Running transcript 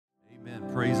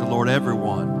Praise the Lord,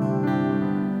 everyone.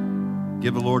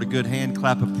 Give the Lord a good hand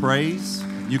clap of praise.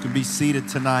 You can be seated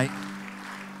tonight.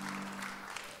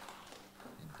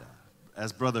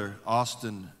 As Brother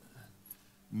Austin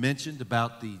mentioned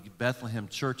about the Bethlehem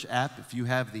Church app, if you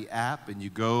have the app and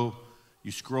you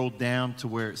scroll down to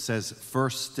where it says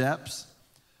First Steps,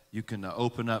 you can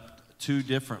open up two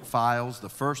different files. The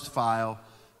first file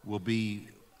will be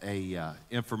a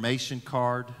information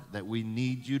card that we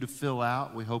need you to fill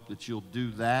out. We hope that you'll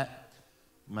do that.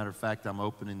 Matter of fact, I'm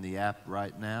opening the app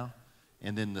right now.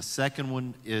 And then the second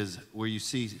one is where you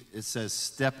see it says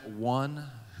Step 1,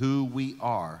 Who We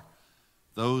Are.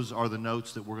 Those are the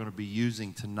notes that we're going to be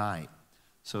using tonight.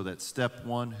 So that Step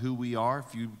 1, Who We Are.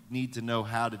 If you need to know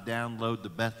how to download the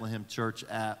Bethlehem Church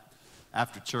app,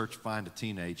 after church, find a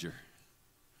teenager.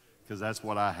 Because that's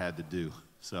what I had to do.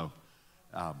 So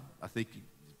I think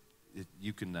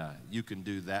you can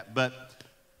do that. But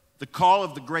the call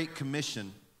of the Great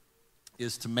Commission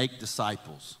is to make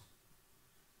disciples.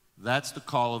 That's the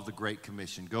call of the Great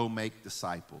Commission. Go make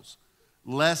disciples.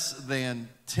 Less than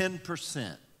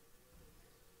 10%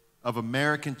 of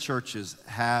American churches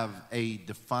have a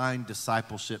defined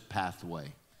discipleship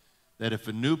pathway. That if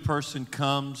a new person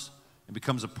comes and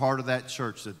becomes a part of that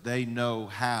church, that they know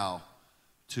how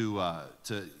to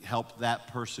help that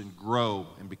person grow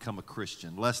and become a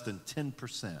Christian. Less than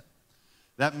 10%.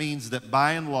 That means that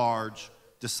by and large,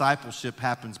 discipleship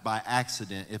happens by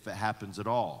accident if it happens at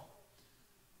all.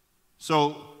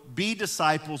 So be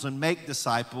disciples and make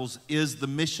disciples is the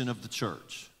mission of the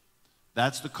church.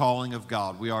 That's the calling of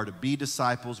God. We are to be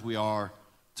disciples. We are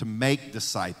to make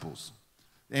disciples.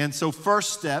 And so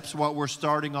first steps, what we're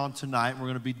starting on tonight, we're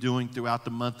going to be doing throughout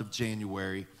the month of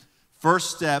January.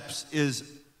 First steps is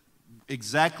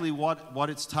exactly what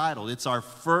it's titled. It's our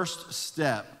first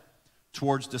step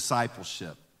towards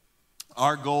discipleship.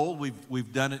 Our goal,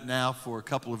 we've done it now for a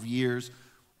couple of years,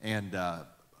 and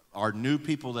our new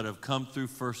people that have come through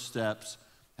First Steps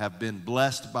have been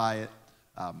blessed by it.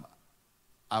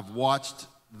 I've watched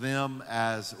them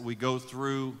as we go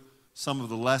through some of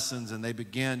the lessons, and they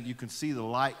begin, you can see the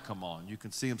light come on. You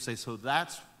can see them say, so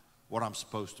that's what I'm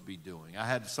supposed to be doing. I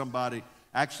had somebody,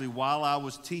 actually, while I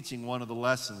was teaching one of the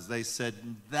lessons, they said,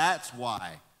 that's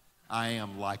why I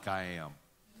am like I am.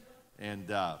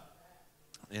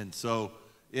 And so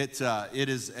it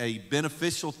is a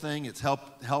beneficial thing. It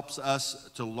helps us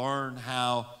to learn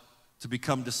how to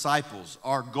become disciples.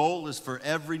 Our goal is for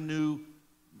every new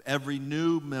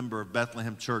member of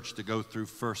Bethlehem Church to go through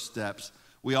First Steps.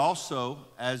 We also,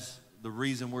 as the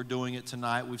reason we're doing it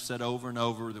tonight, we've said over and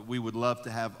over that we would love to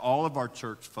have all of our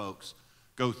church folks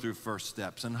go through First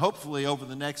Steps. And hopefully over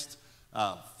the next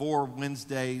 4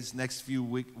 Wednesdays, next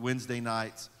few Wednesday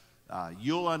nights,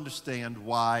 you'll understand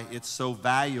why it's so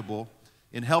valuable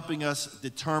in helping us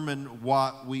determine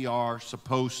what we are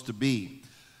supposed to be.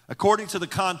 According to the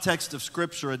context of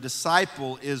Scripture, a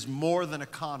disciple is more than a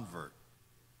convert.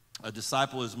 A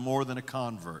disciple is more than a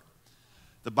convert.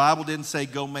 The Bible didn't say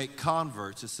go make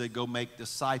converts, it said go make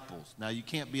disciples. Now, you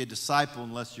can't be a disciple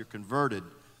unless you're converted,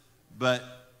 but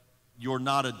you're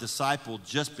not a disciple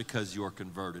just because you're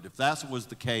converted. If that was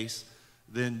the case,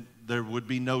 then there would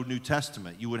be no New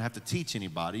Testament. You wouldn't have to teach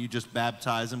anybody. You just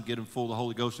baptize them, get them full of the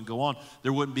Holy Ghost, and go on.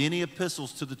 There wouldn't be any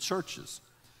epistles to the churches.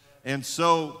 And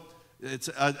so it's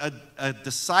a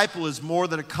disciple is more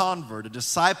than a convert. A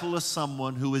disciple is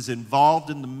someone who is involved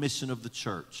in the mission of the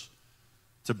church.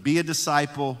 To be a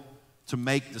disciple, to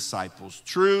make disciples.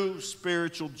 True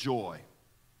spiritual joy.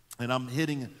 And I'm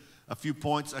hitting a few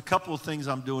points. A couple of things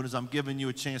I'm doing is I'm giving you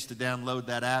a chance to download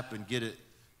that app and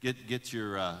get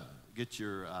your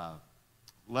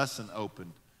lesson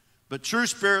opened. But true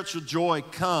spiritual joy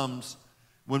comes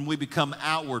when we become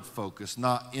outward focused,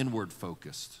 not inward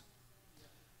focused.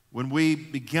 When we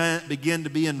begin to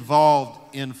be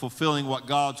involved in fulfilling what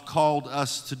God's called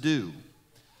us to do.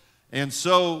 And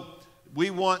so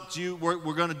we're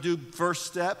going to do First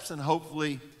Steps, and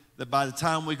hopefully that by the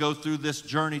time we go through this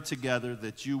journey together,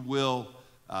 that you will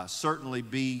certainly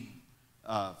be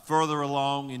further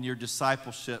along in your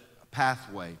discipleship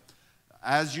pathway.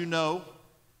 As you know,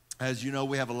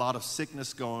 we have a lot of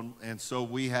sickness going, and so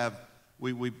we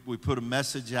put a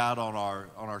message out on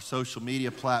our social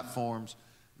media platforms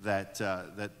that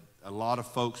a lot of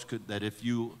folks that if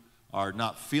you are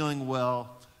not feeling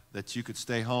well, that you could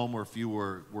stay home, or if you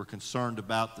were concerned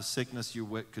about the sickness,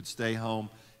 you could stay home.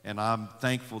 And I'm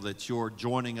thankful that you're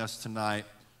joining us tonight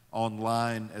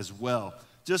online as well.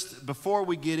 Just before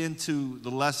we get into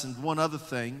the lessons, one other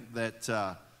thing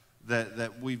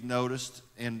that we've noticed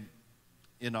in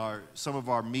some of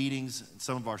our meetings,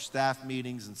 some of our staff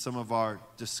meetings, and some of our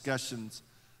discussions,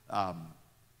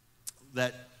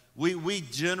 that we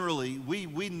generally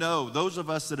know, those of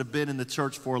us that have been in the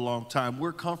church for a long time,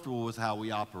 we're comfortable with how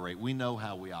we operate. We know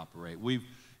how we operate.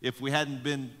 If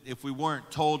we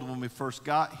weren't told when we first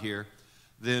got here,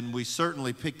 then we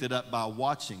certainly picked it up by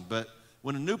watching. But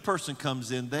when a new person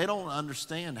comes in, they don't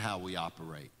understand how we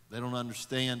operate. They don't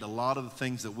understand a lot of the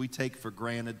things that we take for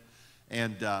granted.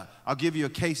 And I'll give you a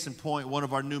case in point. One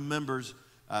of our new members,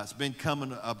 it's been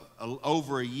coming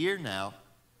over a year now,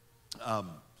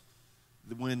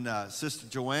 when Sister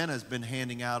Joanna has been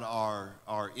handing out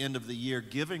our end-of-the-year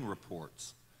giving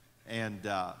reports.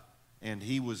 And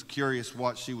he was curious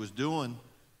what she was doing.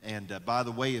 And by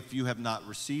the way, if you have not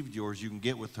received yours, you can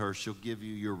get with her. She'll give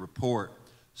you your report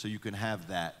so you can have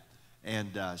that. And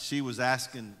he was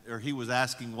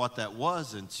asking what that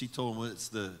was, and she told him, well, it's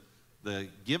the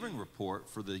giving report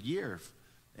for the year.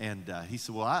 And he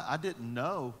said, well, I didn't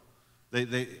know.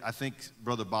 I think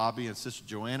Brother Bobby and Sister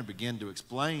Joanna began to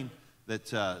explain that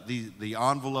the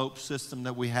envelope system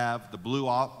that we have, the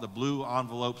blue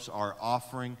envelopes are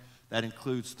offering. That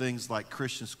includes things like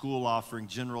Christian school offering,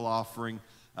 general offering,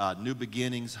 new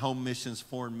beginnings, home missions,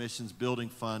 foreign missions, building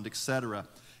fund, etc.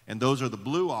 And those are the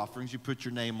blue offerings. You put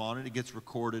your name on it, it gets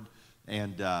recorded,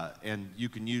 and you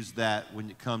can use that when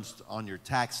it comes on your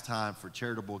tax time for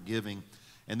charitable giving.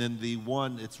 And then the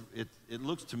one, it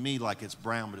looks to me like it's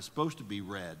brown, but it's supposed to be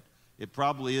red. It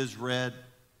probably is red,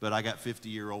 but I got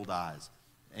 50-year-old eyes.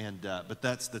 And but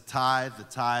that's the tithe. The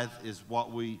tithe is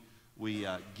what we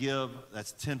give.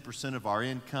 That's 10% of our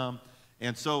income.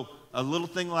 And so a little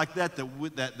thing like that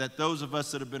those of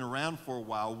us that have been around for a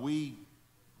while, we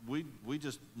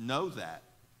just know that.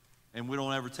 And we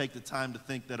don't ever take the time to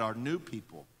think that our new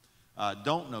people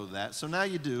don't know that. So now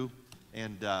you do,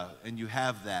 and you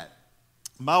have that.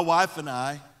 My wife and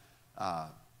I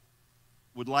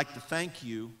would like to thank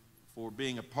you for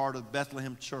being a part of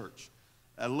Bethlehem Church.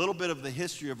 A little bit of the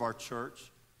history of our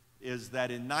church is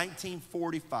that in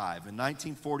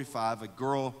 1945, a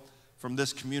girl from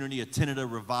this community attended a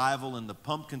revival in the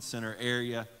Pumpkin Center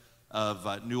area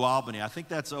of New Albany. I think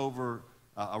that's over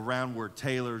around where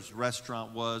Taylor's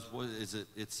restaurant was. What is it?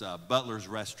 It's Butler's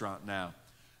restaurant now.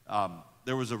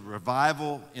 There was a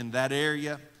revival in that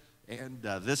area, and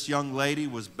this young lady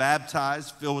was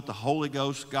baptized, filled with the Holy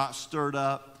Ghost, got stirred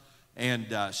up,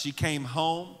 and she came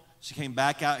home. She came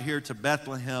back out here to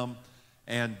Bethlehem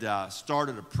and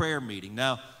started a prayer meeting.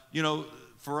 Now, you know,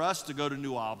 for us to go to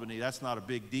New Albany, that's not a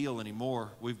big deal anymore.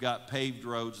 We've got paved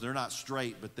roads. They're not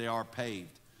straight, but they are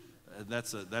paved.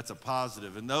 That's a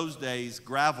positive. In those days,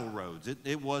 gravel roads.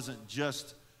 It wasn't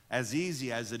just as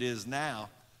easy as it is now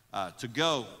to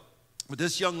go. But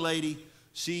this young lady,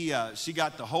 she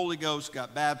got the Holy Ghost,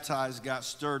 got baptized, got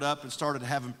stirred up, and started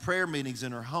having prayer meetings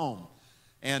in her home.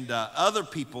 And other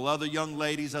people, other young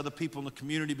ladies, other people in the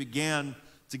community began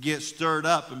to get stirred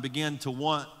up and began to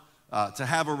want to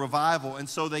have a revival. And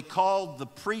so they called the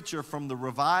preacher from the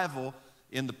revival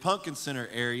in the Pumpkin Center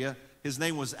area. His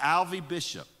name was Alvy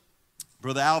Bishop.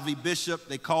 Brother Alvy Bishop,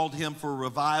 they called him for a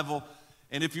revival.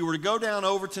 And if you were to go down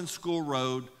Overton School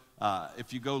Road,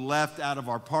 if you go left out of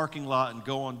our parking lot and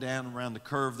go on down around the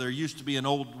curve, there used to be an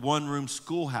old one-room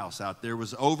schoolhouse out there. It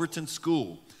was Overton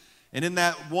School. And in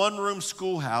that one-room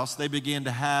schoolhouse, they began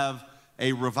to have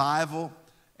a revival,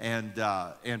 and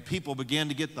people began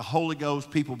to get the Holy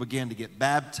Ghost. People began to get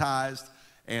baptized,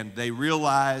 and they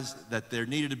realized that there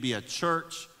needed to be a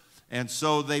church. And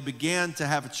so they began to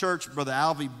have a church. Brother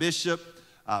Alvy Bishop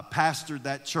pastored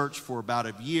that church for about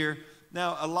a year.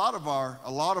 Now, a lot of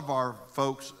our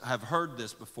folks have heard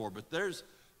this before, but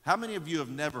how many of you have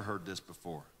never heard this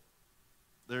before?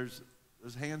 There's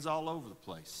hands all over the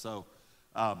place. So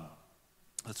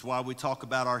that's why we talk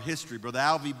about our history. Brother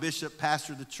Alvy Bishop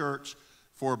pastored the church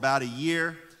for about a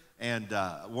year, and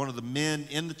one of the men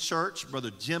in the church,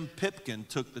 Brother Jim Pipkin,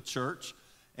 took the church,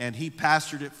 and he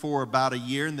pastored it for about a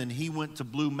year, and then he went to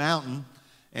Blue Mountain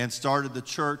and started the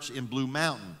church in Blue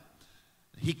Mountain.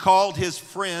 He called his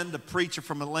friend, a preacher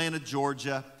from Atlanta,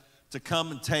 Georgia, to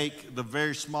come and take the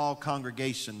very small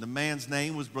congregation. The man's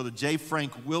name was Brother J.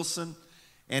 Frank Wilson,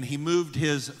 and he moved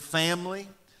his family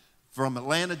from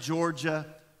Atlanta, Georgia,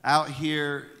 out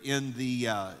here in the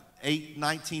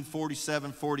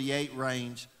 1947-48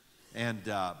 range. And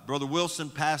Brother Wilson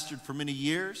pastored for many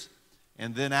years.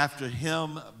 And then after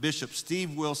him, Bishop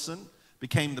Steve Wilson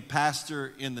became the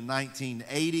pastor in the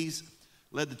 1980s,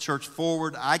 led the church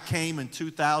forward. I came in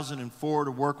 2004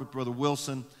 to work with Brother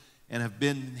Wilson and have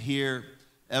been here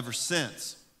ever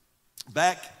since.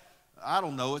 Back, I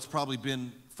don't know, it's probably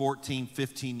been 14,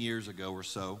 15 years ago or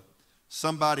so,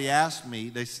 somebody asked me,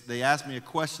 they asked me a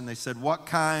question. They said, what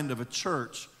kind of a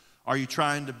church are you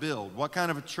trying to build? What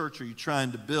kind of a church are you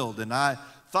trying to build? And I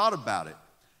thought about it.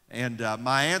 And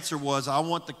my answer was, I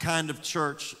want the kind of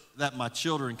church that my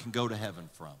children can go to heaven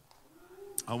from.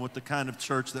 I want the kind of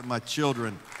church that my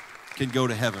children can go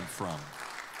to heaven from.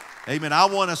 Amen. I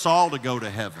want us all to go to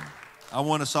heaven. I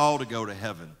want us all to go to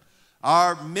heaven.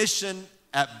 Our mission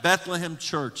at Bethlehem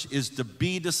Church is to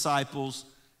be disciples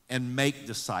and make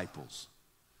disciples.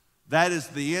 That is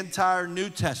the entire New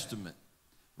Testament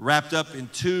wrapped up in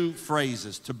two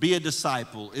phrases. To be a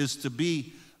disciple is to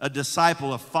be a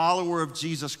disciple, a follower of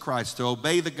Jesus Christ, to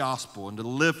obey the gospel and to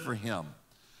live for him.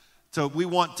 So we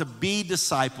want to be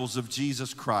disciples of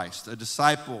Jesus Christ. A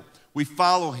disciple, we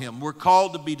follow him. We're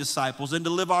called to be disciples and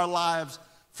to live our lives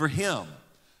for him.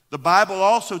 The Bible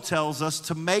also tells us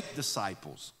to make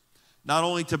disciples. Not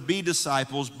only to be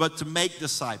disciples, but to make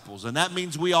disciples. And that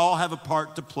means we all have a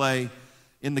part to play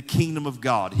in the kingdom of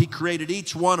God. He created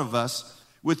each one of us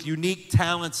with unique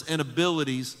talents and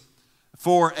abilities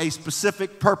for a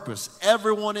specific purpose.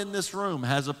 Everyone in this room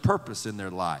has a purpose in their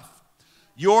life.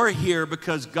 You're here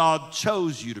because God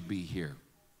chose you to be here.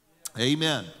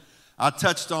 Amen. I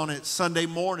touched on it Sunday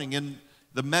morning in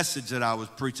the message that I was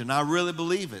preaching. I really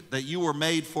believe it, that you were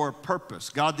made for a purpose.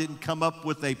 God didn't come up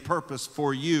with a purpose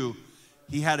for you.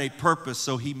 He had a purpose,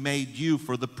 so he made you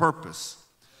for the purpose.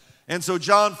 And so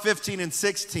John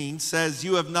 15:16 says,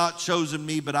 you have not chosen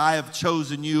me, but I have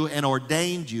chosen you and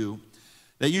ordained you,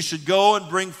 that you should go and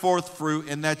bring forth fruit,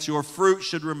 and that your fruit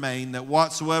should remain, that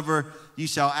whatsoever ye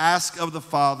shall ask of the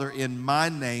Father in my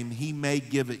name, he may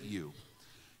give it you.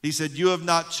 He said, you have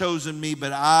not chosen me,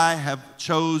 but I have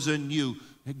chosen you.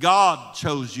 God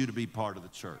chose you to be part of the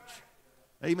church.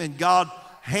 Amen. God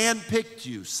handpicked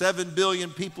you, 7 billion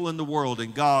people in the world,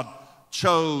 and God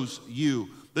chose you.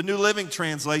 The New Living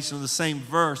Translation of the same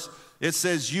verse, it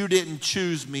says, you didn't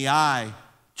choose me, I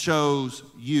chose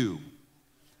you.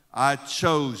 I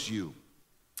chose you.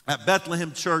 At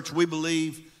Bethlehem Church, we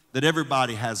believe that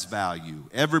everybody has value.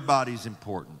 Everybody's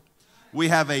important. We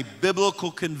have a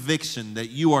biblical conviction that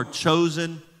you are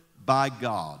chosen by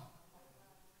God.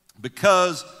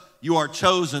 Because you are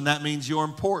chosen, that means you're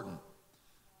important.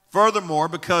 Furthermore,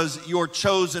 because you're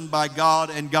chosen by God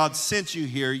and God sent you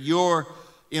here, you're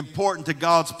important to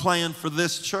God's plan for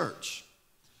this church.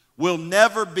 We'll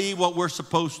never be what we're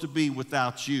supposed to be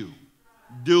without you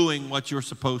doing what you're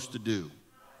supposed to do.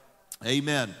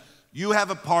 Amen. You have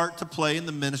a part to play in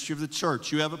the ministry of the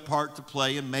church. You have a part to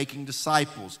play in making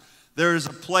disciples. There is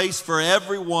a place for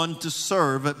everyone to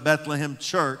serve at Bethlehem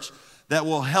Church that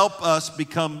will help us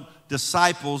become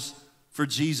disciples for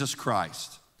Jesus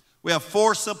Christ. We have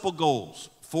four simple goals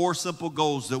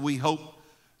that we hope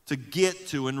to get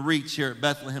to and reach here at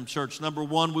Bethlehem Church. Number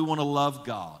one, we want to love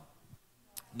God.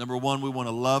 Number one, we want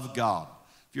to love God.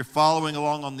 If you're following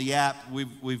along on the app,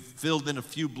 we've filled in a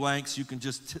few blanks. You can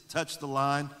just touch the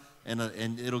line, and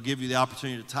it'll give you the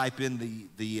opportunity to type in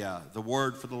the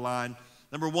word for the line.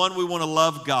 Number one, we want to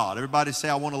love God. Everybody say,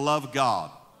 I want to love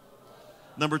God.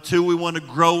 Number two, we want to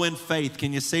grow in faith.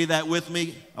 Can you say that with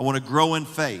me? I want to grow in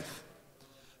faith.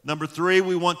 Number three,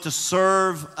 we want to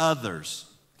serve others.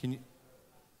 Can you?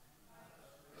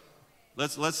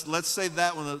 Let's say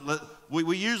that one.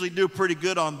 We usually do pretty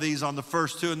good on these on the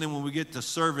first two, and then when we get to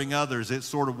serving others, it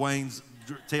sort of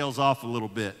tails off a little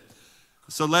bit.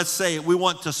 So let's say it. We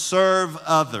want to serve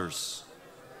others.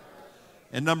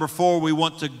 And number four, we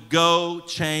want to go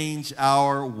change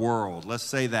our world. Let's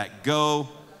say that. Go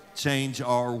change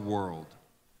our world.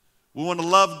 We want to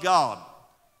love God.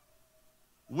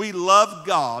 We love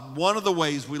God. One of the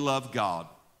ways we love God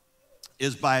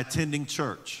is by attending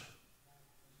church.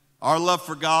 Our love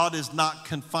for God is not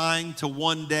confined to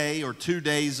one day or 2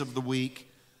 days of the week,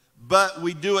 but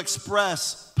we do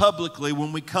express publicly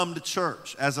when we come to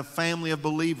church as a family of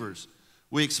believers.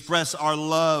 We express our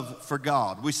love for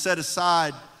God. We set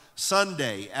aside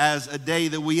Sunday as a day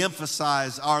that we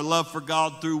emphasize our love for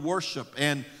God through worship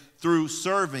and through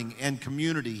serving and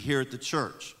community here at the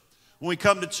church. When we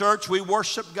come to church, we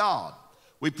worship God.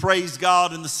 We praise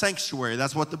God in the sanctuary.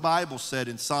 That's what the Bible said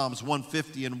in Psalms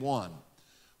 150:1.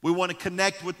 We want to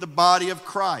connect with the body of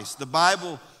Christ. The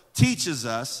Bible teaches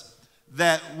us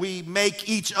that we make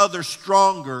each other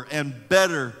stronger and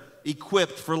better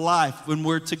equipped for life when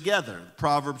we're together.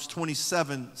 Proverbs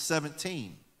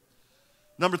 27:17.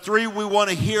 Number three, we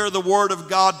want to hear the word of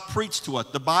God preached to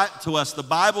us. The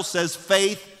Bible says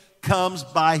faith comes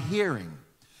by hearing.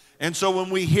 And so when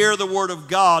we hear the word of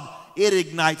God, it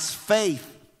ignites faith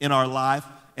in our life,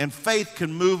 and faith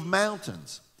can move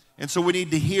mountains. And so we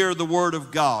need to hear the word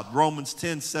of God, Romans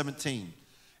 10:17.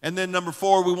 And then number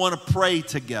four, we want to pray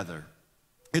together.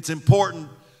 It's important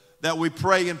that we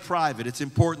pray in private. It's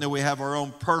important that we have our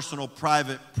own personal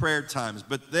private prayer times.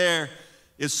 But there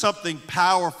is something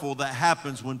powerful that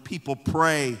happens when people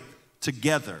pray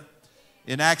together.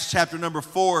 In Acts chapter number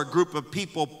 4, a group of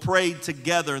people prayed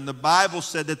together, and the Bible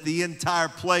said that the entire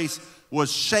place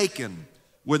was shaken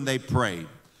when they prayed.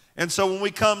 And so when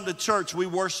we come to church, we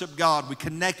worship God, we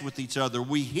connect with each other,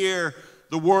 we hear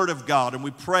the word of God, and we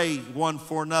pray one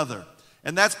for another.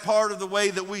 And that's part of the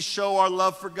way that we show our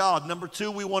love for God. Number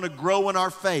 2, we want to grow in our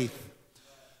faith.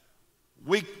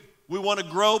 We want to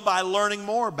grow by learning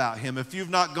more about Him. If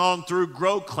you've not gone through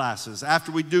grow classes,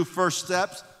 after we do first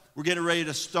steps, we're getting ready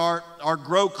to start our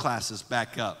grow classes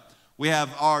back up. We have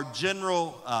our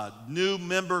general new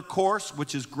member course,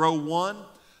 which is Grow 1.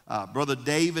 Brother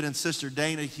David and Sister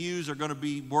Dana Hughes are going to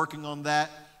be working on that.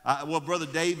 Well, Brother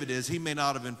David is. He may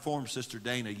not have informed Sister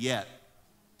Dana yet,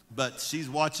 but she's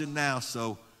watching now,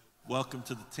 so welcome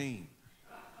to the team.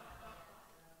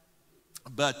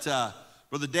 But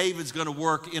Brother David's going to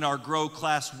work in our Grow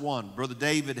Class 1. Brother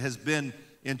David has been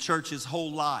in church his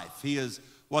whole life. He is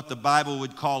what the Bible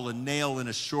would call a nail in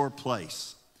a sure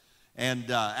place. And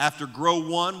after Grow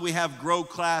 1, we have Grow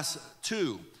Class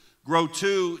 2. Grow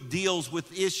 2 deals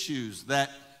with issues that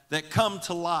come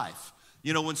to life.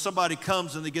 You know, when somebody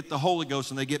comes and they get the Holy Ghost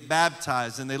and they get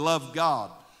baptized and they love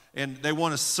God and they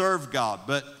want to serve God,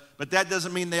 but that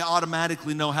doesn't mean they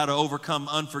automatically know how to overcome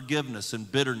unforgiveness and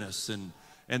bitterness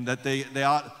and that they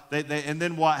and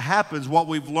then what happens, what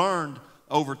we've learned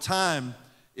over time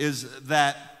is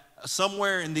that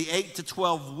somewhere in the 8 to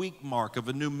 12 week mark of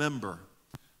a new member,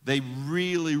 they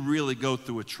really, really go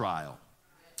through a trial.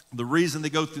 The reason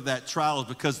they go through that trial is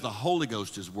because the Holy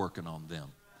Ghost is working on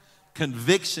them.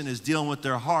 Conviction is dealing with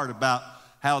their heart about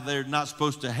how they're not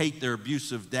supposed to hate their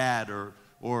abusive dad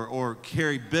or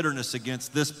carry bitterness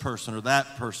against this person or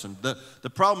that person. The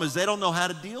problem is they don't know how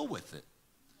to deal with it.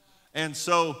 And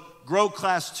so Grow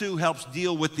Class 2 helps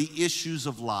deal with the issues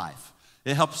of life.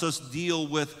 It helps us deal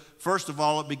with, first of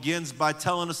all, it begins by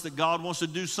telling us that God wants to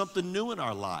do something new in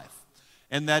our life.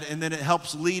 And then it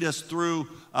helps lead us through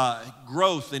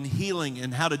growth and healing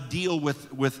and how to deal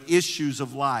with issues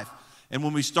of life. And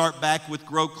when we start back with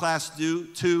Grow Class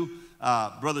 2,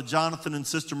 Brother Jonathan and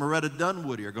Sister Moretta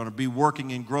Dunwoody are going to be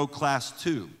working in Grow Class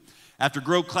 2. After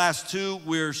Grow Class 2,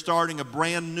 we're starting a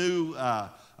brand new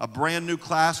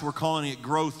class. We're calling it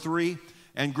Grow 3.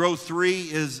 And Grow 3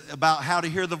 is about how to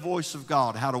hear the voice of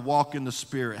God, how to walk in the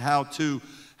Spirit, how to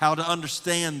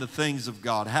understand the things of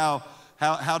God, how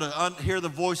to hear the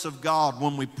voice of God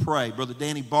when we pray. Brother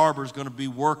Danny Barber is going to be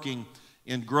working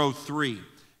in Grow 3.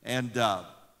 And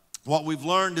what we've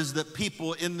learned is that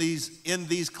people in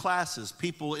these classes,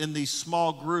 people in these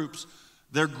small groups,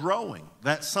 they're growing.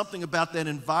 That's something about that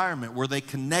environment where they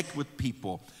connect with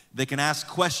people. They can ask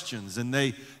questions and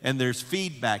there's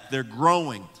feedback. They're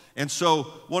growing. And so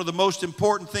one of the most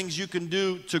important things you can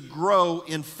do to grow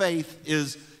in faith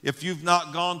is, if you've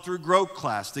not gone through Grow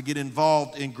Class, to get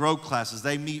involved in Grow Classes.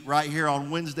 They meet right here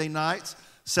on Wednesday nights,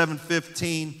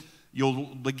 7:15.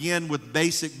 You'll begin with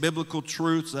basic biblical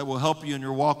truths that will help you in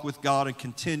your walk with God and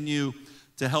continue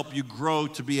to help you grow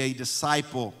to be a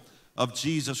disciple of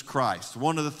Jesus Christ.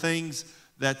 One of the things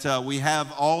that we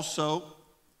have also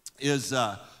is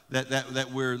that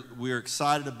we're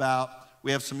excited about.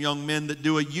 We have some young men that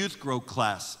do a youth grow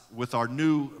class with our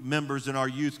new members in our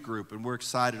youth group, and we're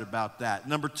excited about that.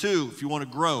 Number 2, if you want to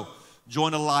grow,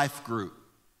 join a life group.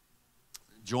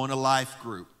 Join a life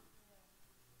group.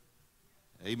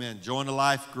 Amen. Join a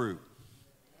life group.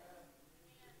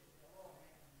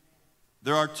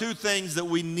 There are 2 things that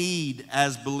we need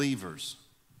as believers.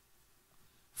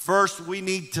 First, we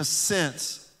need to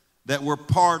sense that we're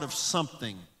part of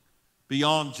something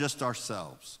beyond just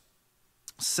ourselves.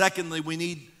 Secondly, we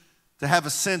need to have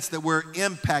a sense that we're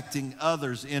impacting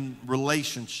others in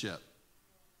relationship.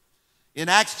 In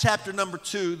Acts chapter number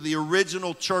 2, the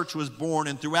original church was born,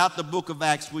 and throughout the book of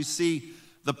Acts, we see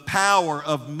the power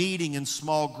of meeting in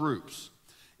small groups.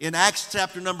 In Acts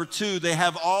chapter number 2, they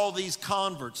have all these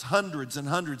converts, hundreds and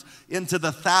hundreds, into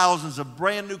the thousands of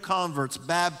brand new converts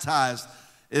baptized.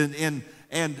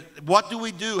 And what do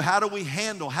we do? How do we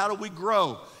handle? How do we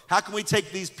grow? How can we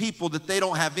take these people that they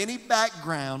don't have any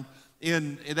background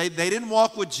in? They didn't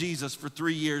walk with Jesus for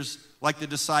 3 years like the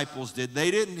disciples did.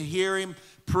 They didn't hear him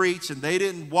preach and they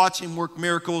didn't watch him work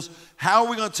miracles. How are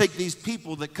we going to take these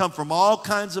people that come from all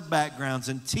kinds of backgrounds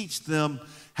and teach them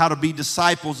how to be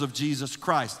disciples of Jesus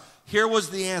Christ? Here was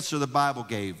the answer the Bible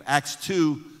gave. Acts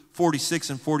 2:46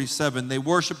 and 47. They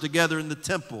worshiped together in the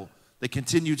temple. They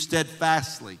continued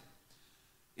steadfastly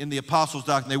in the apostles'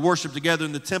 doctrine. They worshiped together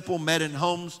in the temple, met in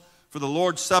homes for the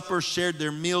Lord's Supper, shared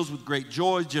their meals with great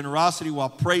joy, generosity, while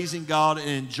praising God and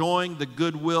enjoying the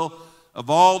goodwill of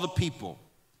all the people.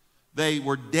 They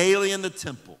were daily in the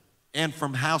temple and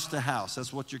from house to house.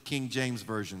 That's what your King James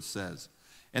Version says.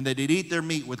 And they did eat their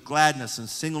meat with gladness and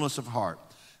singleness of heart.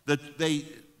 That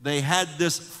they had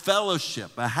this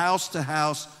fellowship, a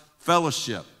house-to-house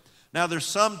fellowship. Now, there's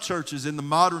some churches in the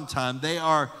modern time, they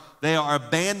are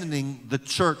abandoning the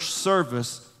church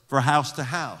service for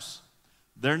house-to-house.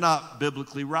 They're not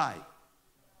biblically right.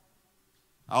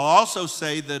 I'll also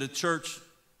say that a church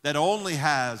that only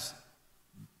has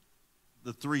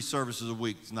the 3 services a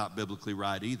week is not biblically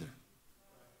right either.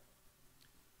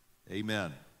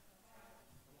 Amen.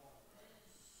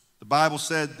 The Bible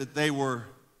said that they were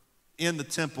in the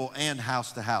temple and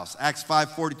house to house. Acts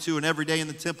 5:42, and every day in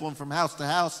the temple and from house to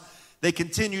house, they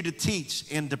continue to teach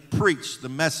and to preach the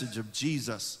message of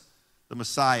Jesus, the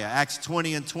Messiah. Acts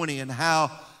 20:20, and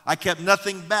how I kept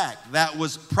nothing back that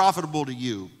was profitable to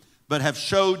you, but have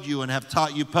showed you and have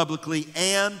taught you publicly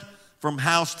and from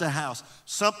house to house.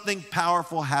 Something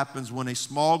powerful happens when a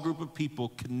small group of people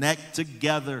connect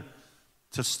together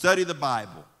to study the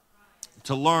Bible,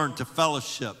 to learn, to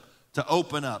fellowship, to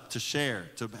open up, to share,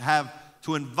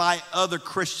 to invite other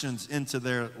Christians into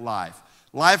their life.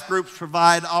 Life groups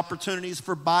provide opportunities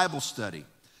for Bible study.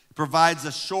 It provides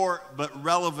a short but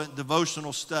relevant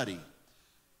devotional study.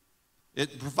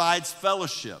 It provides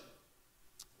fellowship.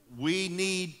 We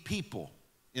need people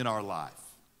in our life.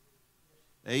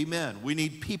 Amen. We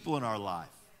need people in our life.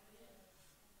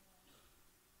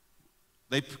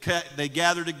 They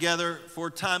gather together for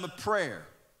a time of prayer.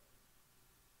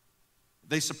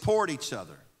 They support each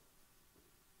other.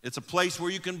 It's a place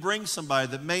where you can bring somebody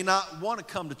that may not want to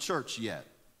come to church yet,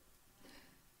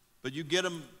 but you get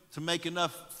them to make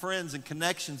enough friends and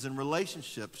connections and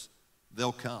relationships,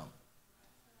 they'll come.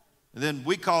 And then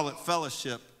we call it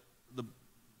fellowship. The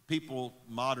people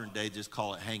modern day just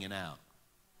call it hanging out.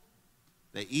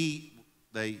 They eat,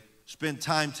 they spend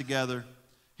time together.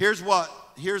 Here's what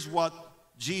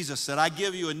Jesus said. I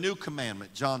give you a new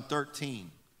commandment, John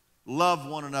 13. Love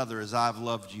one another as I've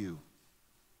loved you.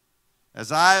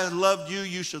 As I loved you,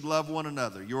 you should love one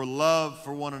another. Your love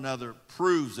for one another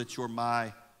proves that you're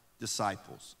my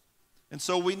disciples. And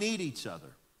so we need each other.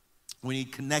 We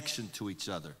need connection to each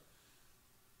other.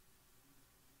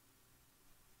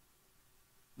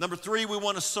 Number 3, we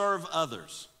want to serve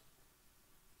others.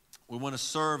 We want to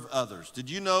serve others. Did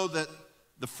you know that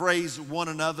the phrase one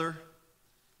another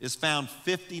is found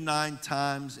 59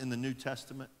 times in the New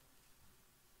Testament?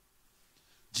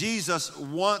 Jesus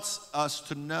wants us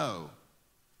to know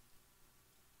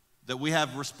that we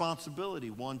have responsibility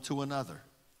one to another,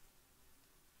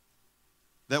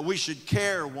 that we should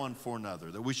care one for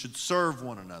another, that we should serve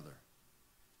one another.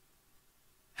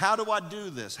 How do I do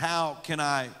this? How can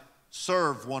I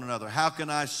serve one another? How can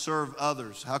I serve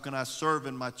others? How can I serve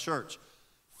in my church?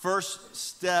 First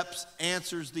Steps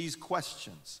answers these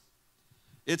questions.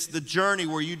 It's the journey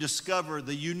where you discover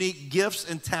the unique gifts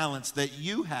and talents that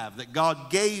you have, that God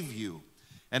gave you,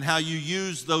 and how you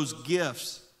use those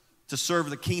gifts to serve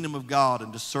the kingdom of God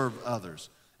and to serve others.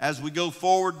 As we go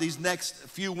forward these next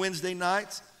few Wednesday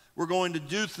nights, we're going to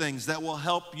do things that will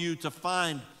help you to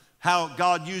find how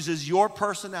God uses your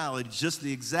personality just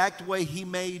the exact way He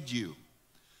made you,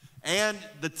 and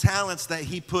the talents that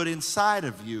He put inside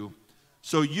of you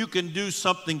so you can do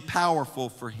something powerful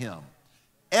for Him.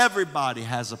 Everybody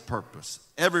has a purpose.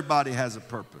 Everybody has a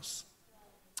purpose.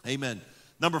 Amen.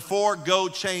 Number 4, go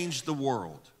change the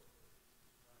world.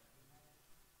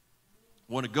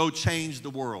 Want to go change the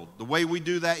world. The way we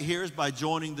do that here is by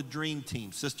joining the Dream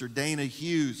Team. Sister Dana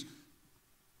Hughes,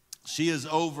 she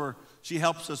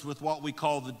helps us with what we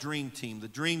call the Dream Team. The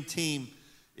Dream Team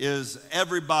is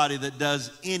everybody that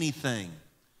does anything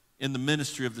in the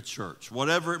ministry of the church,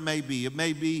 whatever it may be. It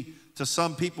may be, to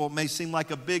some people, it may seem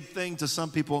like a big thing. To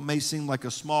some people, it may seem like a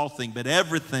small thing, but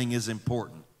everything is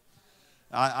important.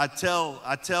 I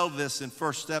tell this in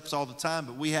First Steps all the time,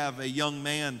 but we have a young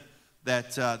man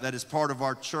that is part of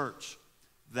our church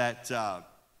that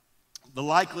the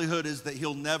likelihood is that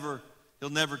he'll never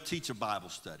teach a Bible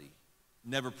study,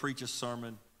 never preach a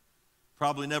sermon,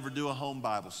 probably never do a home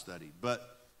Bible study. But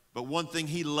one thing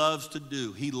he loves to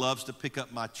do, he loves to pick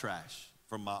up my trash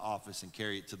from my office and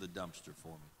carry it to the dumpster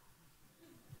for me.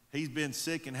 He's been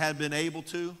sick and hadn't been able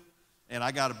to, and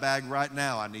I got a bag right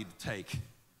now I need to take.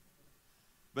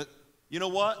 But you know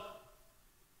what?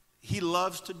 He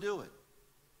loves to do it.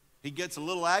 He gets a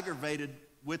little aggravated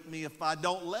with me if I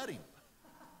don't let him.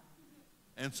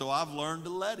 And so I've learned to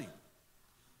let him.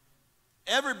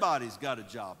 Everybody's got a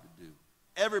job to do.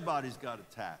 Everybody's got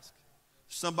a task.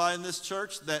 Somebody in this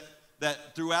church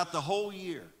that throughout the whole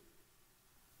year,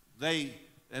 they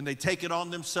take it on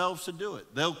themselves to do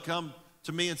it. They'll come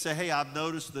to me and say, hey, I've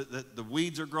noticed that the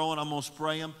weeds are growing, I'm going to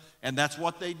spray them, and that's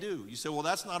what they do. You say, well,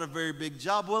 that's not a very big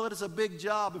job. Well, it is a big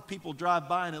job if people drive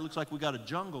by and it looks like we got a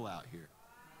jungle out here.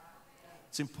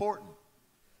 It's important.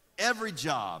 Every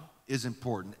job is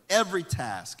important. Every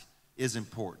task is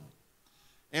important.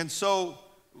 And so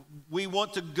we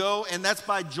want to go, and that's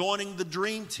by joining the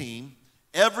dream team.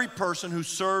 Every person who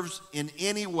serves in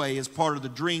any way is part of the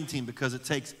dream team because it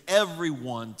takes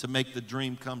everyone to make the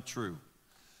dream come true.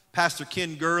 Pastor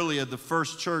Ken Gurley of the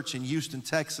First Church in Houston,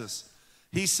 Texas,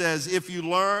 he says, if you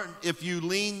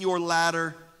lean your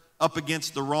ladder up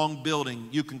against the wrong building,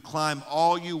 you can climb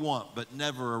all you want, but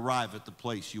never arrive at the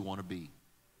place you want to be.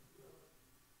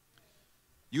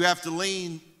 You have to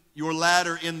lean your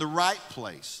ladder in the right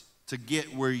place to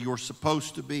get where you're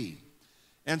supposed to be.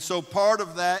 And so part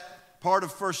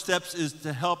of First Steps is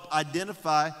to help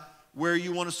identify where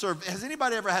you want to serve. Has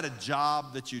anybody ever had a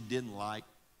job that you didn't like?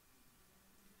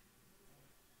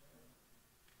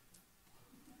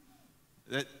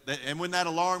 And when that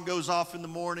alarm goes off in the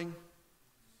morning,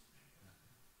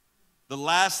 the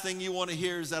last thing you want to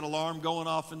hear is that alarm going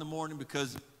off in the morning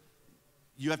because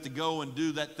you have to go and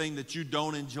do that thing that you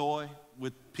don't enjoy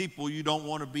with people you don't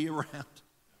want to be around.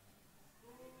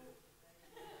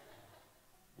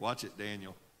 Watch it,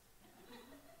 Daniel.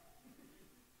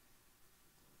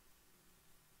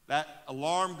 That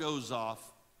alarm goes off,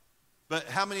 but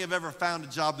how many have ever found a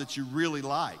job that you really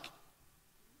like?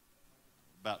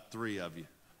 About 3 of you.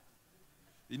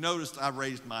 You noticed I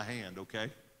raised my hand,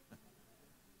 okay?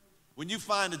 When you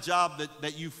find a job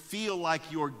that you feel like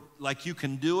you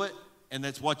can do it and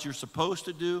that's what you're supposed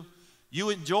to do,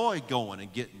 you enjoy going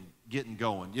and getting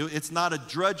going. It's not a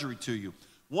drudgery to you.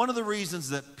 One of the reasons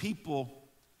that people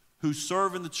who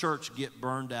serve in the church get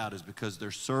burned out is because they're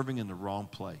serving in the wrong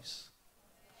place.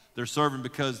 They're serving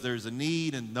because there's a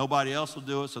need and nobody else will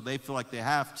do it, so they feel like they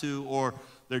have to, or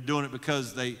they're doing it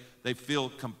because they feel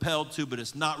compelled to, but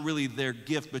it's not really their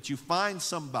gift. But you find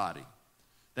somebody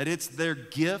that it's their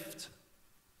gift,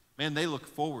 man, they look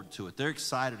forward to it. They're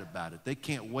excited about it. They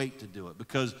can't wait to do it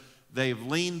because they've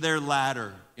leaned their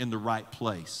ladder in the right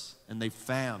place and they've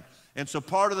found. And so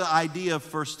part of the idea of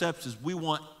First Steps is we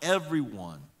want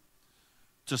everyone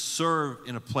to serve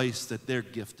in a place that they're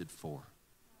gifted for,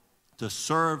 to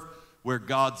serve where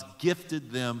God's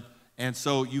gifted them, and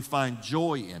so you find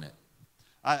joy in it.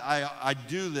 I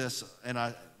do this, and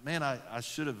I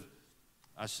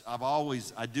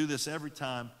do this every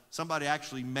time. Somebody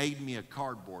actually made me a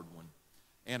cardboard one,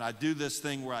 and I do this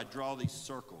thing where I draw these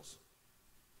circles.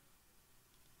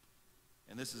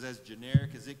 And this is as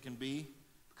generic as it can be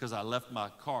because I left my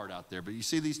card out there. But you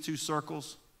see these 2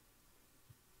 circles?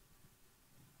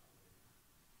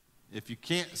 If you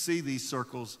can't see these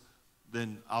circles,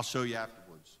 then I'll show you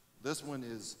afterwards. This one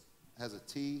has a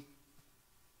T,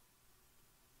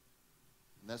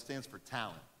 and that stands for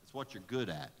talent. It's what you're good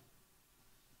at.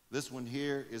 This one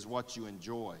here is what you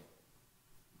enjoy,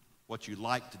 what you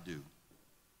like to do.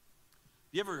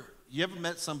 You ever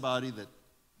met somebody that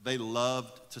they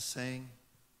loved to sing,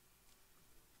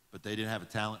 but they didn't have a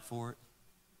talent for it?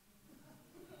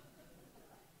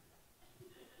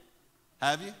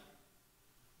 Have you?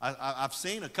 I've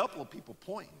seen a couple of people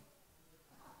pointing.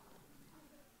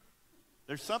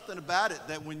 There's something about it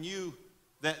that when you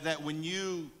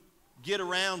get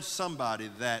around somebody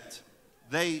that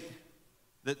they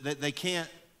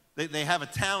have a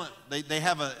talent, they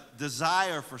have a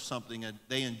desire for something, and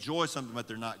they enjoy something, but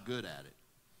they're not good at it.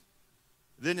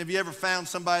 Then have you ever found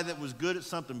somebody that was good at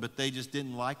something, but they just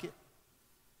didn't like it?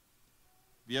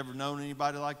 Have you ever known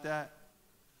anybody like that?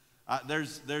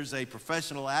 There's a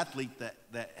professional athlete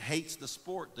that hates the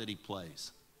sport that he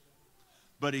plays.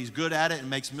 But he's good at it and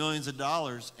makes millions of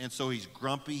dollars, and so he's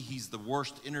grumpy. He's the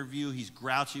worst interview. He's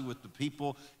grouchy with the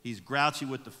people. He's grouchy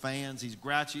with the fans. He's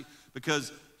grouchy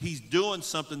because he's doing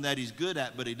something that he's good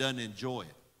at, but he doesn't enjoy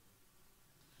it.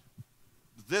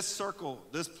 This circle,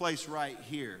 this place right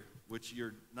here, which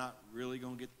you're not really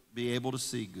going to be able to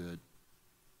see good,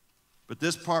 but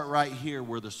this part right here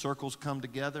where the circles come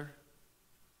together,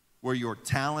 where your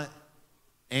talent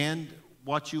and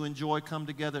what you enjoy come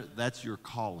together, that's your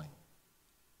calling.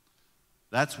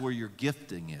 That's where your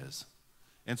gifting is.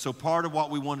 And so part of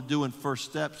what we want to do in First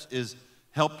Steps is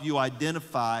help you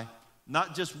identify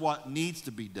not just what needs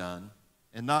to be done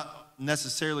and not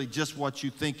necessarily just what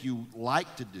you think you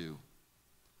like to do,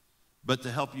 but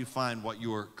to help you find what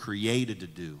you're created to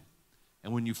do.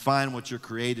 And when you find what you're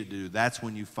created to do, that's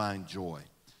when you find joy.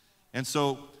 And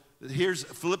so here's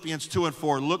Philippians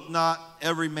 2:4. Look not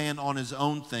every man on his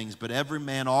own things, but every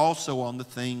man also on the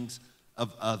things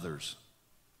of others.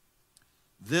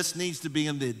 This needs to be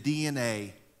in the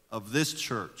DNA of this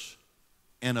church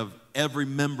and of every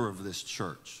member of this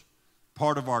church.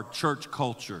 Part of our church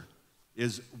culture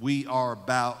is we are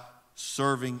about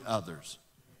serving others.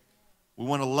 We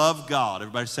want to love God.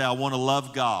 Everybody say, I want to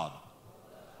love God.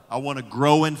 I want to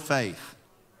grow in faith.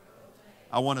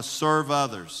 I want to serve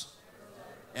others.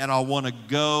 And I want to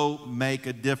go make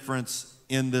a difference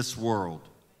in this world.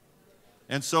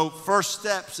 And so First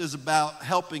Steps is about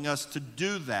helping us to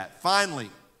do that. Finally,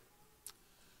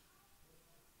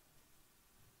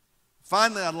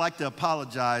 I'd like to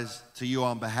apologize to you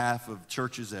on behalf of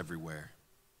churches everywhere.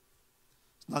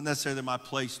 It's not necessarily my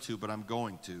place to, but I'm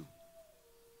going to.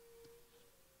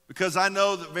 Because I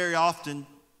know that very often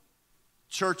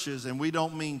churches, and we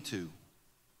don't mean to,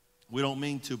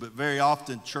 but very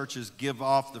often churches give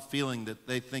off the feeling that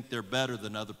they think they're better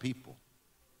than other people.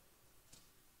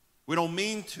 We don't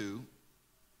mean to,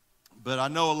 but I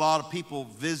know a lot of people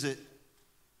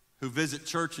who visit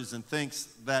churches and thinks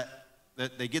that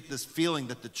they get this feeling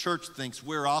that the church thinks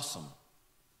we're awesome.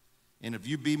 And if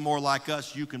you be more like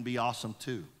us, you can be awesome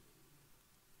too.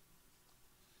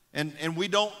 And we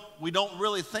don't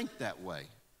really think that way.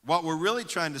 What we're really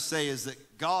trying to say is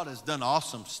that God has done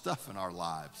awesome stuff in our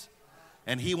lives.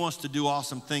 And He wants to do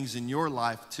awesome things in your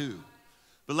life too.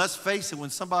 But let's face it, when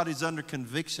somebody's under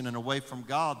conviction and away from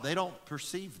God, they don't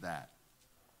perceive that.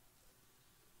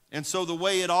 And so the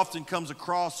way it often comes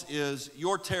across is,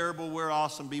 you're terrible, we're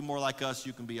awesome, be more like us,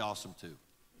 you can be awesome too.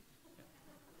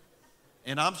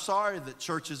 And I'm sorry that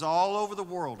churches all over the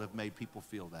world have made people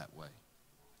feel that way.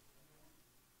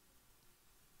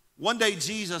 One day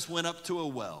Jesus went up to a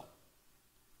well.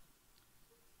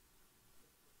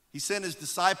 He sent his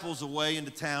disciples away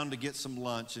into town to get some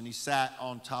lunch, and he sat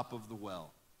on top of the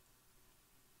well.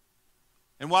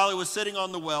 And while he was sitting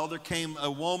on the well, there came a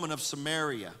woman of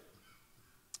Samaria.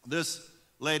 This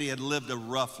lady had lived a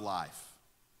rough life.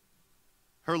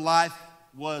 Her life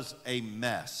was a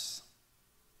mess.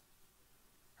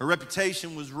 Her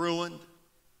reputation was ruined.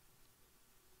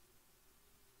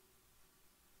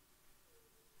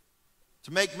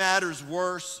 To make matters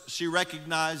worse, she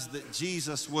recognized that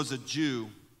Jesus was a Jew,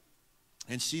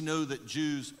 and she knew that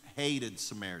Jews hated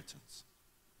Samaritans.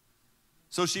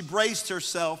 So she braced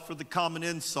herself for the common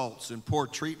insults and poor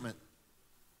treatment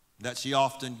that she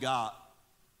often got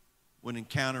when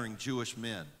encountering Jewish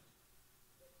men.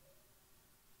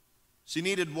 She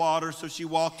needed water, so she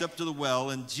walked up to the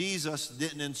well, and Jesus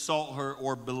didn't insult her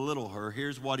or belittle her.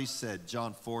 Here's what he said,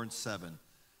 John 4:7.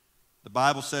 The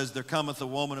Bible says, there cometh a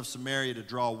woman of Samaria to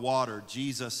draw water.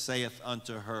 Jesus saith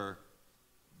unto her,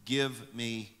 give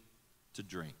me to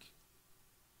drink.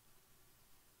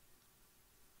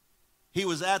 He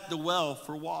was at the well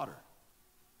for water.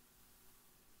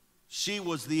 She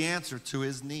was the answer to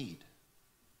his need.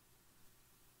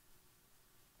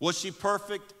 Was she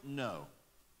perfect? No.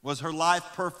 Was her life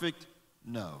perfect?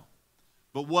 No.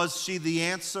 But was she the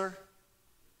answer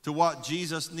to what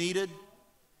Jesus needed?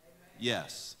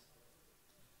 Yes.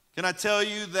 Can I tell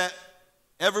you that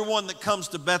everyone that comes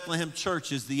to Bethlehem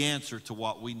Church is the answer to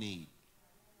what we need?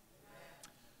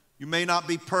 You may not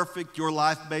be perfect. Your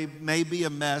life may be a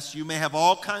mess. You may have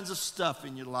all kinds of stuff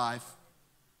in your life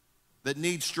that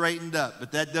needs straightened up,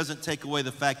 but that doesn't take away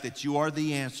the fact that you are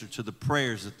the answer to the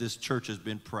prayers that this church has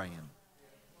been praying.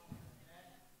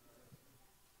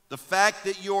 The fact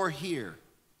that you're here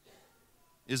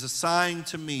is a sign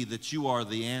to me that you are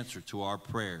the answer to our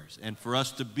prayers. And for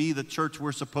us to be the church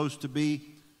we're supposed to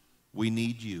be, we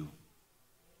need you.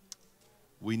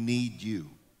 We need you.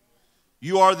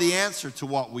 You are the answer to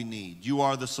what we need. You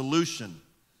are the solution.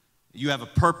 You have a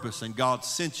purpose, and God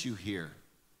sent you here.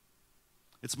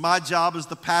 It's my job as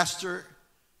the pastor,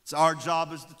 it's our job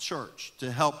as the church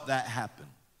to help that happen.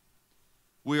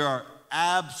 We are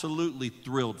absolutely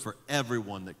thrilled for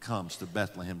everyone that comes to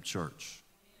Bethlehem Church.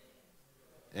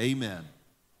 Amen.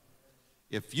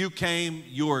 If you came,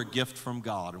 you're a gift from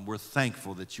God, and we're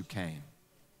thankful that you came.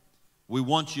 We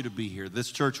want you to be here.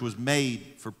 This church was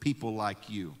made for people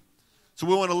like you. So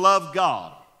we want to love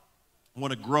God. We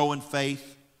want to grow in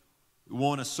faith. We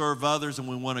want to serve others, and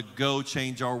we want to go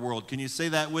change our world. Can you say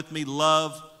that with me?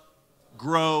 Love,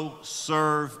 grow,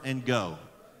 serve, and go.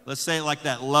 Let's say it like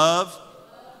that. Love,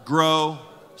 grow,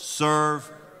 serve,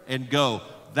 and go.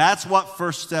 That's what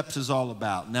First Steps is all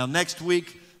about. Now, next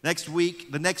week,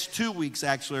 the next 2 weeks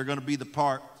actually are going to be the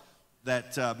part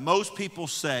that most people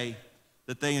say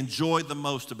that they enjoyed the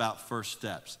most about First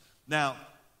Steps. Now,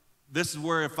 this is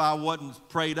where if I wasn't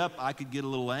prayed up, I could get a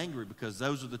little angry, because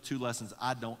those are the 2 lessons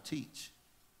I don't teach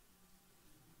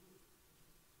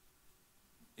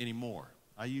anymore.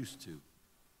 I used to.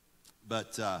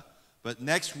 But But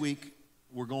next week,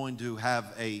 we're going to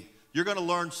have you're going to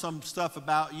learn some stuff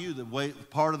about you,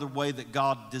 part of the way that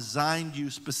God designed you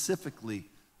specifically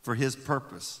for his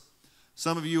purpose.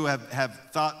 Some of you have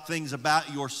thought things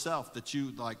about yourself that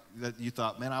you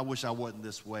thought, man, I wish I wasn't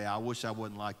this way. I wish I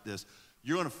wasn't like this.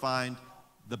 You're going to find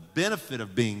the benefit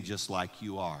of being just like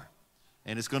you are.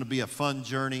 And it's going to be a fun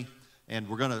journey. And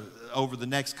we're going to, over the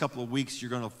next couple of weeks,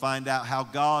 you're going to find out how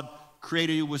God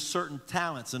created you with certain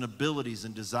talents and abilities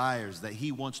and desires that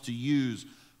he wants to use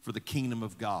for the kingdom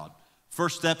of God.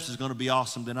 First Steps is going to be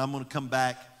awesome. Then I'm going to come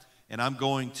back and I'm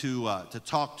going to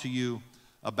talk to you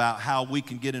about how we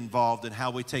can get involved and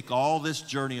how we take all this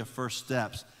journey of First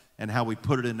Steps and how we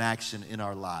put it in action in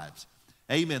our lives.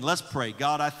 Amen. Let's pray.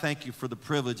 God, I thank you for the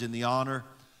privilege and the honor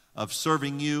of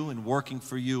serving you and working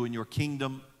for you in your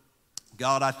kingdom.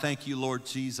 God, I thank you, Lord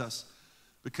Jesus,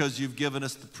 because you've given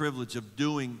us the privilege of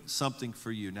doing something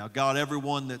for you. Now, God,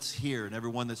 everyone that's here and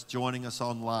everyone that's joining us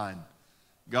online,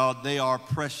 God, they are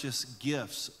precious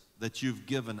gifts that you've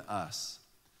given us.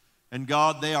 And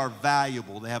God, they are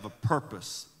valuable. They have a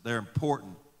purpose. They're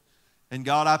important. And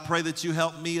God, I pray that you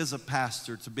help me as a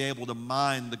pastor to be able to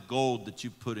mine the gold that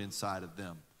you've put inside of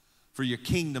them for your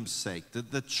kingdom's sake,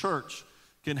 that the church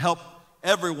can help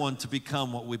everyone to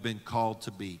become what we've been called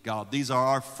to be. God, these are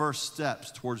our first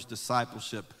steps towards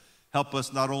discipleship. Help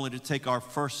us not only to take our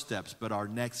first steps, but our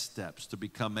next steps to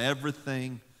become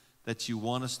everything that you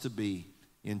want us to be.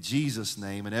 In Jesus'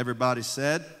 name. And everybody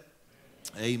said,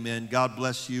 amen. God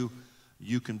bless you.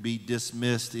 You can be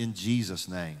dismissed in Jesus'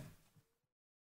 name.